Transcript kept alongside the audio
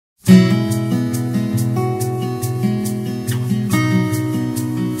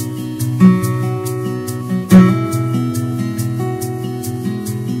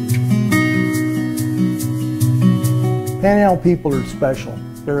Panhandle people are special.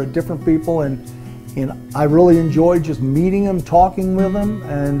 They're different people, and I really enjoy just meeting them, talking with them,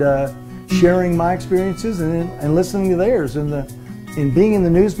 and sharing my experiences and listening to theirs. In being in the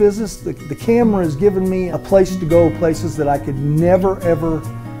news business, the camera has given me a place to go, places that I could never ever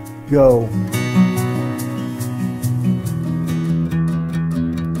go.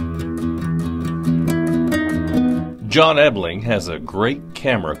 John Ebling has a great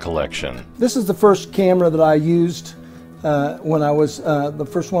camera collection. This is the first camera that I used when I was the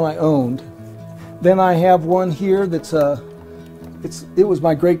first one I owned. Then I have one here that's it was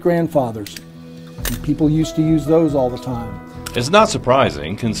my great-grandfather's. People used to use those all the time. It's not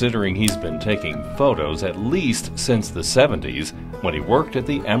surprising, considering he's been taking photos at least since the 70s when he worked at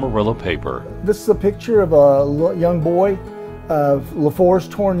the Amarillo paper. This is a picture of a young boy of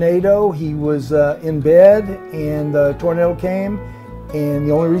LaForest tornado. He was in bed and the tornado came, and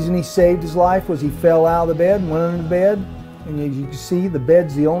the only reason he saved his life was he fell out of the bed and went under the bed. And as you can see, the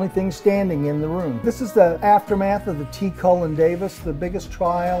bed's the only thing standing in the room. This is the aftermath of the T. Cullen Davis, the biggest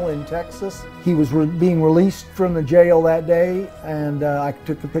trial in Texas. He was being released from the jail that day, and I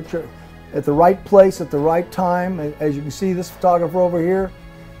took a picture at the right place at the right time. As you can see, this photographer over here,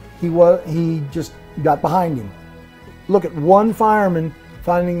 he just got behind him. Look at one fireman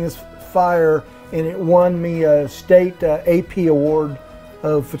finding this fire, and it won me a state AP award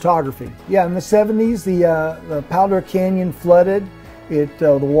of photography. Yeah, in the 70s, the Powder Canyon flooded.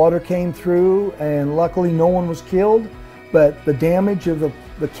 The water came through, and luckily no one was killed, but the damage of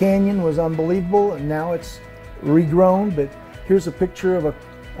the canyon was unbelievable, and now it's regrown. But here's a picture of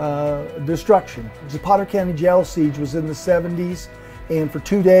a destruction. The Potter County jail siege was in the 70s, and for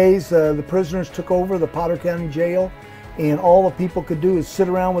 2 days the prisoners took over the Potter County jail, and all the people could do is sit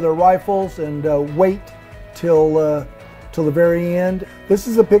around with their rifles and wait till the very end. This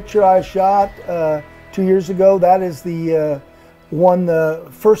is a picture I shot 2 years ago. That is won the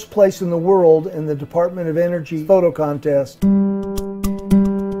first place in the world in the Department of Energy photo contest.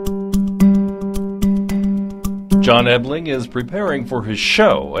 John Ebling is preparing for his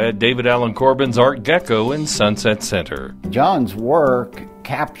show at David Allen Corbin's Art Gecko in Sunset Center. John's work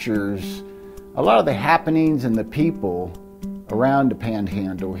captures a lot of the happenings and the people around the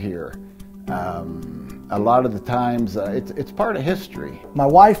Panhandle here. A lot of the times it's part of history. My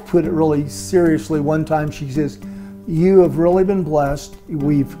wife put it really seriously one time. She says, "You have really been blessed.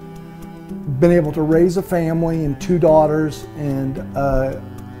 We've been able to raise a family and 2 daughters, and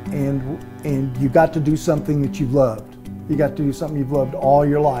you got to do something that you've loved. You got to do something you've loved all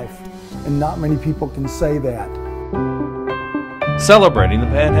your life, and not many people can say that." Celebrating the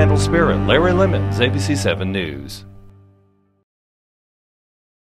Panhandle spirit, Larry Lemmons, ABC 7 News.